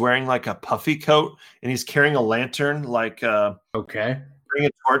bear. He's wearing like a puffy coat and he's carrying a lantern, like Okay. bring a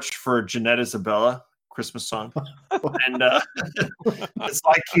torch for Jeanette Isabella Christmas song. And it's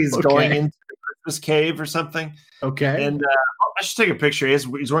like he's going into the Christmas cave or something. Okay. And I should take a picture. He's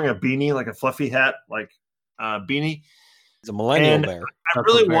wearing a beanie, like a fluffy hat, like beanie. He's a millennial And bear. I That's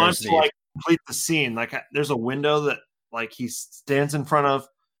really what want bears to need. like complete the scene. Like there's a window that like he stands in front of.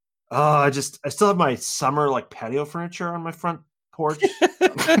 Oh, I still have my summer like patio furniture on my front porch. If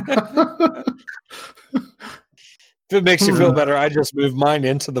it makes you feel better, I just moved mine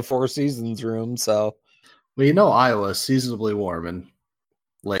into the Four Seasons room. So, Well, you know, Iowa is seasonably warm in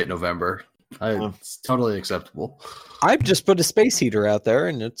late November. It's totally acceptable. I've just put a space heater out there,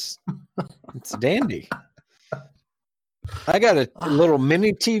 and it's dandy. I got a little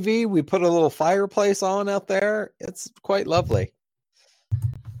mini TV. We put a little fireplace on out there. It's quite lovely.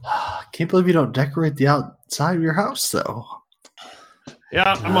 I can't believe you don't decorate the outside of your house, though.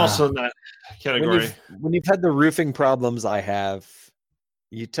 Yeah, I'm also in that category. When you've had the roofing problems I have,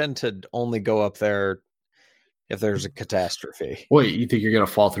 you tend to only go up there if there's a catastrophe. Wait, you think you're going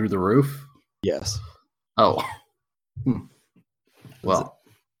to fall through the roof? Yes. Oh. Well.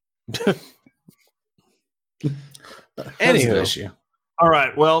 Anywho. All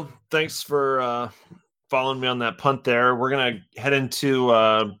right. Well, thanks for following me on that punt there. We're going to head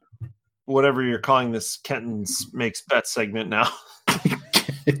into whatever you're calling this Kenton's Makes Bets segment now.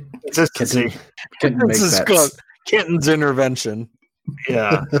 Consistency. Kenton's intervention.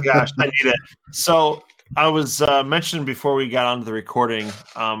 Yeah. Gosh, I need it. So I was mentioning before we got onto the recording,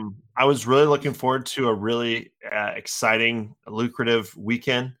 I was really looking forward to a really exciting, lucrative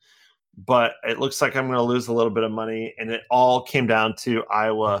weekend. But it looks like I'm going to lose a little bit of money, and it all came down to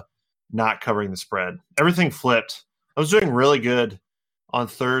Iowa not covering the spread. Everything flipped. I was doing really good on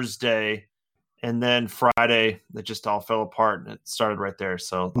Thursday, and then Friday, it just all fell apart, and it started right there.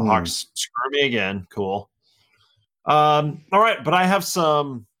 So the Hawks screw me again. Cool. All right, but I have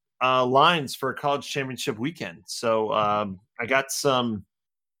some lines for a college championship weekend. So I got some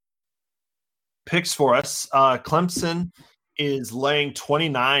picks for us. Clemson is laying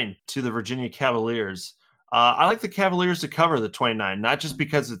 29 to the Virginia Cavaliers. I like the Cavaliers to cover the 29, not just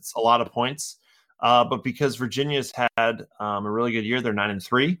because it's a lot of points, but because Virginia's had a really good year. They're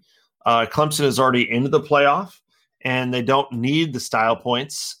 9-3. Clemson is already into the playoff, and they don't need the style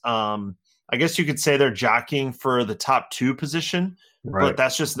points. I guess you could say they're jockeying for the top 2 position, but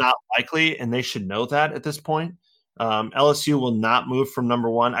that's just not likely, and they should know that at this point. LSU will not move from number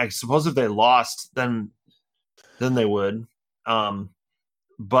 1. I suppose if they lost, then they would.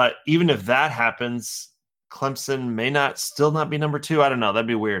 But even if that happens, Clemson may still not be number 2. I don't know. That'd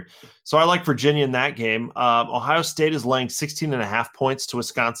be weird. So I like Virginia in that game. Ohio State is laying 16.5 points to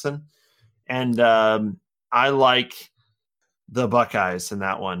Wisconsin. And I like the Buckeyes in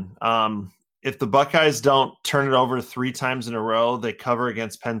that one. If the Buckeyes don't turn it over 3 times in a row, they cover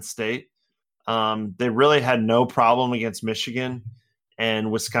against Penn State. They really had no problem against Michigan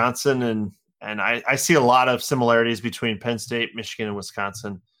and Wisconsin, and I see a lot of similarities between Penn State, Michigan, and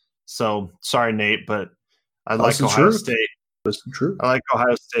Wisconsin. So sorry, Nate, but I like Ohio State. That's true. I like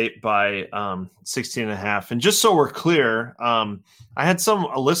Ohio State by 16.5. And just so we're clear, I had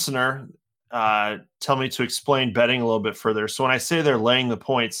a listener tell me to explain betting a little bit further. So when I say they're laying the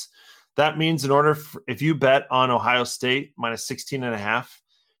points, that means if you bet on Ohio State minus 16.5,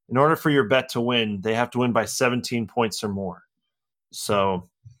 in order for your bet to win, they have to win by 17 points or more. So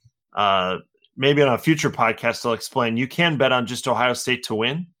maybe on a future podcast, I'll explain. You can bet on just Ohio State to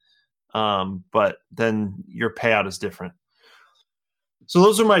win, but then your payout is different. So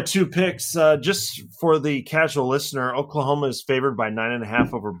those are my 2 picks. Just for the casual listener, Oklahoma is favored by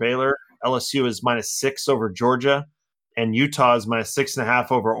 9.5 over Baylor. LSU is -6 over Georgia, and Utah is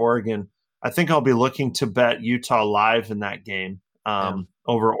 -6.5 over Oregon. I think I'll be looking to bet Utah live in that game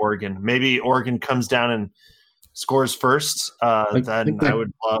over Oregon. Maybe Oregon comes down and scores first. Then I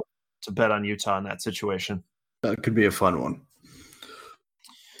would love to bet on Utah in that situation. That could be a fun one.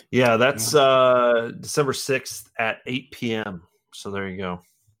 Yeah, that's December 6th at 8 p.m. So there you go.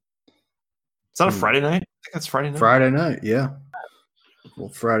 Is that a Friday night? I think that's Friday night. Friday night, yeah. Well,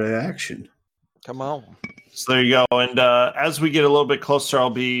 Friday action. Come on. So there you go. And as we get a little bit closer, I'll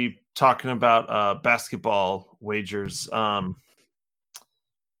be talking about basketball wagers.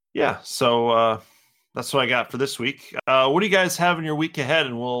 Yeah, so that's what I got for this week. What do you guys have in your week ahead?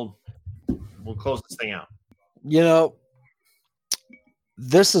 And we'll close this thing out.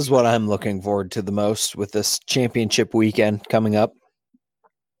 This is what I'm looking forward to the most with this championship weekend coming up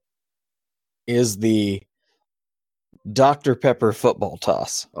is the Dr. Pepper football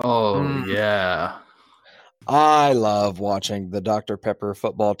toss. Oh, yeah. I love watching the Dr. Pepper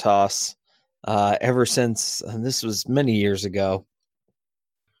football toss. Ever since, and this was many years ago,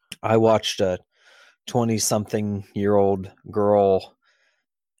 I watched a 20-something-year-old girl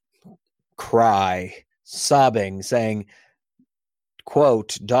cry, sobbing, saying,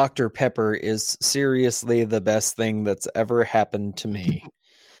 quote, Dr. Pepper is seriously the best thing that's ever happened to me.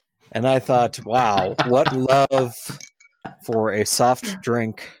 And I thought, wow, what love for a soft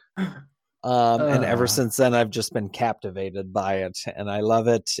drink. And ever since then, I've just been captivated by it, and I love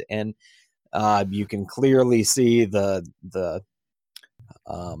it. And you can clearly see the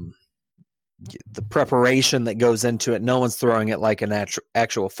preparation that goes into it. No one's throwing it like an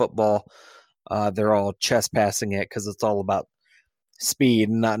actual football. They're all chest passing it because it's all about speed,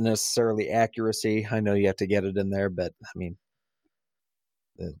 not necessarily accuracy. I know you have to get it in there, but I mean,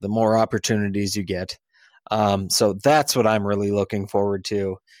 the more opportunities you get. So that's what I'm really looking forward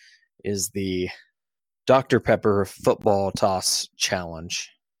to, is the Dr. Pepper football toss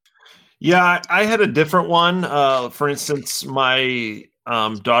challenge. Yeah, I had a different one. For instance, my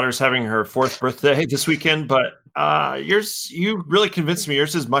daughter's having her 4th birthday this weekend, but yours, you really convinced me.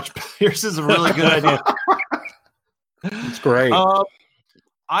 Yours is a really good idea. It's great.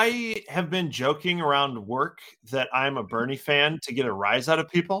 I have been joking around work that I'm a Bernie fan to get a rise out of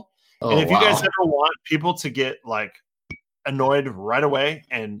people. And if you guys ever want people to get like annoyed right away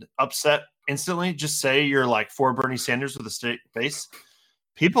and upset instantly, just say you're like for Bernie Sanders with a straight face.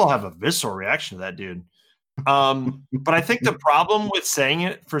 People have a visceral reaction to that dude. But I think the problem with saying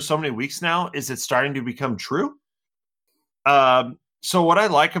it for so many weeks now is it's starting to become true. So what I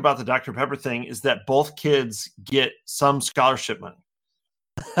like about the Dr. Pepper thing is that both kids get some scholarship money.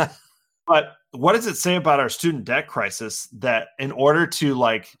 But what does it say about our student debt crisis that in order to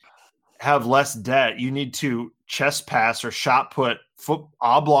like have less debt, you need to chest pass or shot put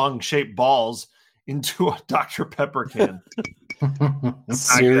oblong shaped balls into a Dr. Pepper can?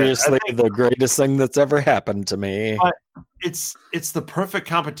 Seriously, the greatest thing that's ever happened to me. But it's the perfect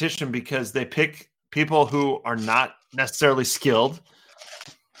competition because they pick people who are not necessarily skilled.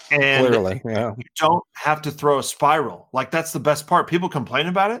 And clearly, yeah. You don't have to throw a spiral. Like, that's the best part. People complain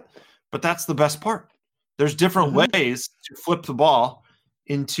about it, but that's the best part. There's different ways to flip the ball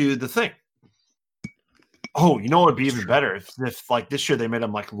into the thing. Oh, you know what would be even better if like this year they made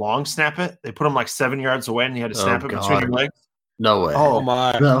him like long snap it. They put him like 7 yards away and he had to snap it between your legs. No way. Oh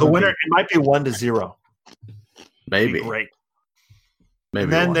my! The winner, it might be 1-0. Maybe. Great. Maybe.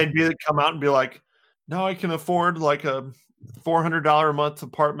 And then they'd come out and be like, "No, I can afford like a $400 a month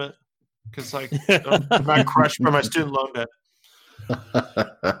apartment because like I'm not crushed by my student loan debt."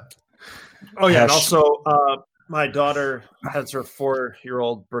 Oh yeah, and also my daughter has her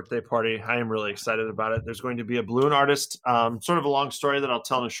 4-year-old birthday party. I am really excited about it. There's going to be a balloon artist. Sort of a long story that I'll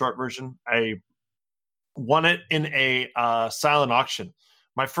tell in a short version. I won it in a silent auction.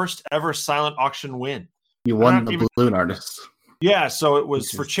 My first ever silent auction win. You won the balloon artist. Yeah, so it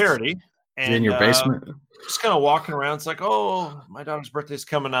was for charity. And in your basement? Just kind of walking around. It's like, oh, my daughter's birthday's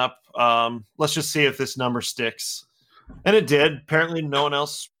coming up. Let's just see if this number sticks. And it did. Apparently no one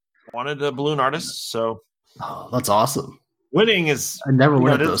else wanted a balloon artist. So that's awesome. Winning is... I never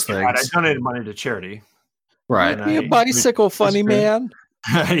win at those things. I donated money to charity. Right. Be a bicycle funny man.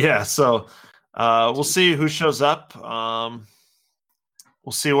 Yeah, so... we'll see who shows up.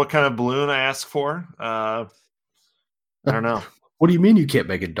 We'll see what kind of balloon I ask for. I don't know. What do you mean you can't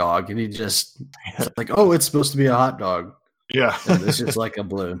make a dog? And he just like, oh, it's supposed to be a hot dog. Yeah. And it's just like a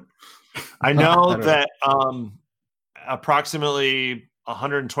balloon. I know that approximately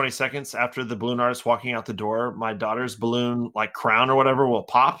 120 seconds after the balloon artist walking out the door, my daughter's balloon, like crown or whatever, will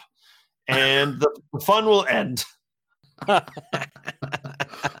pop and the fun will end.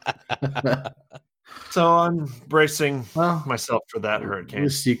 So I'm bracing myself for that hurricane. At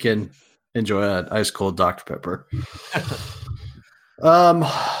least you can enjoy an ice cold Dr. Pepper.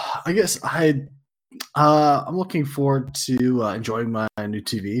 I guess I'm looking forward to enjoying my new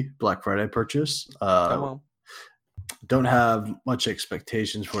TV Black Friday purchase. Don't have much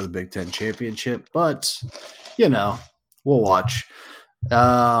expectations for the Big Ten championship, but we'll watch.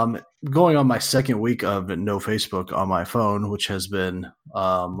 Going on my second week of no Facebook on my phone, which has been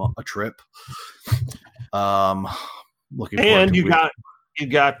a trip. Looking forward and to you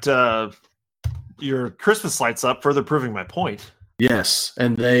got your Christmas lights up, further proving my point. Yes,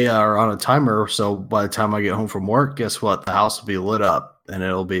 and they are on a timer, so by the time I get home from work, guess what? The house will be lit up, and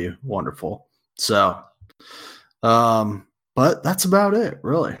it'll be wonderful. So, but that's about it,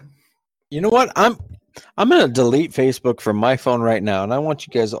 really. You know what? I'm going to delete Facebook from my phone right now, and I want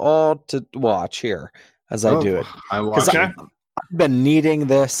you guys all to watch here. as I do it. I watch Okay. it. I've been needing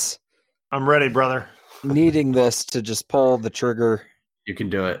this I'm ready, brother. to just pull the trigger, You can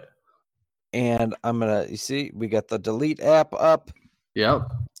do it. and I'm gonna. You see, we got the delete app up.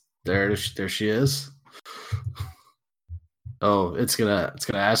 Yep. There she is. Oh, it's gonna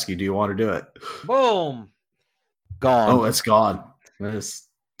ask you, do you want to do it? Boom, gone. Oh, it's gone. It's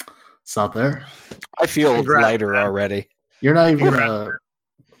not there. I feel Congrats, lighter man. already. You're not even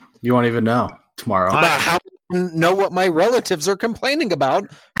you won't even know tomorrow. About how I know what my relatives are complaining about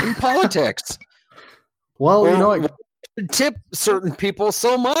in politics. Well, you Or know what? tip certain people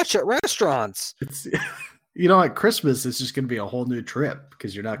so much at restaurants. It's you know, at Christmas, it's just going to be a whole new trip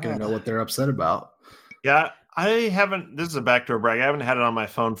because you're not going to know what they're upset about. Yeah, I haven't. This is a backdoor brag. I haven't had it on my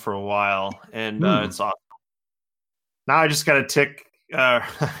phone for a while, and it's awesome. Now I just got to tick. I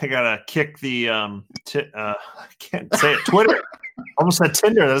gotta kick the. I can't say it. Twitter. Almost said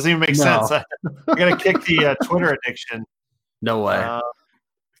Tinder. That doesn't even make No. sense. I gotta kick the Twitter addiction. No way. A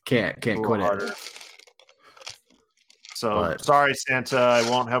Can't little quit harder. it. So But- sorry, Santa. I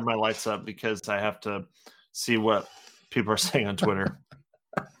won't have my lights up because I have to see what people are saying on Twitter.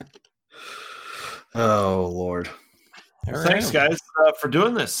 Oh Lord. All Thanks, right. guys, for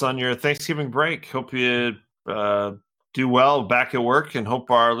doing this on your Thanksgiving break. Hope you do well back at work, and hope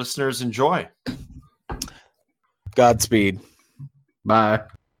our listeners enjoy. Godspeed. Bye.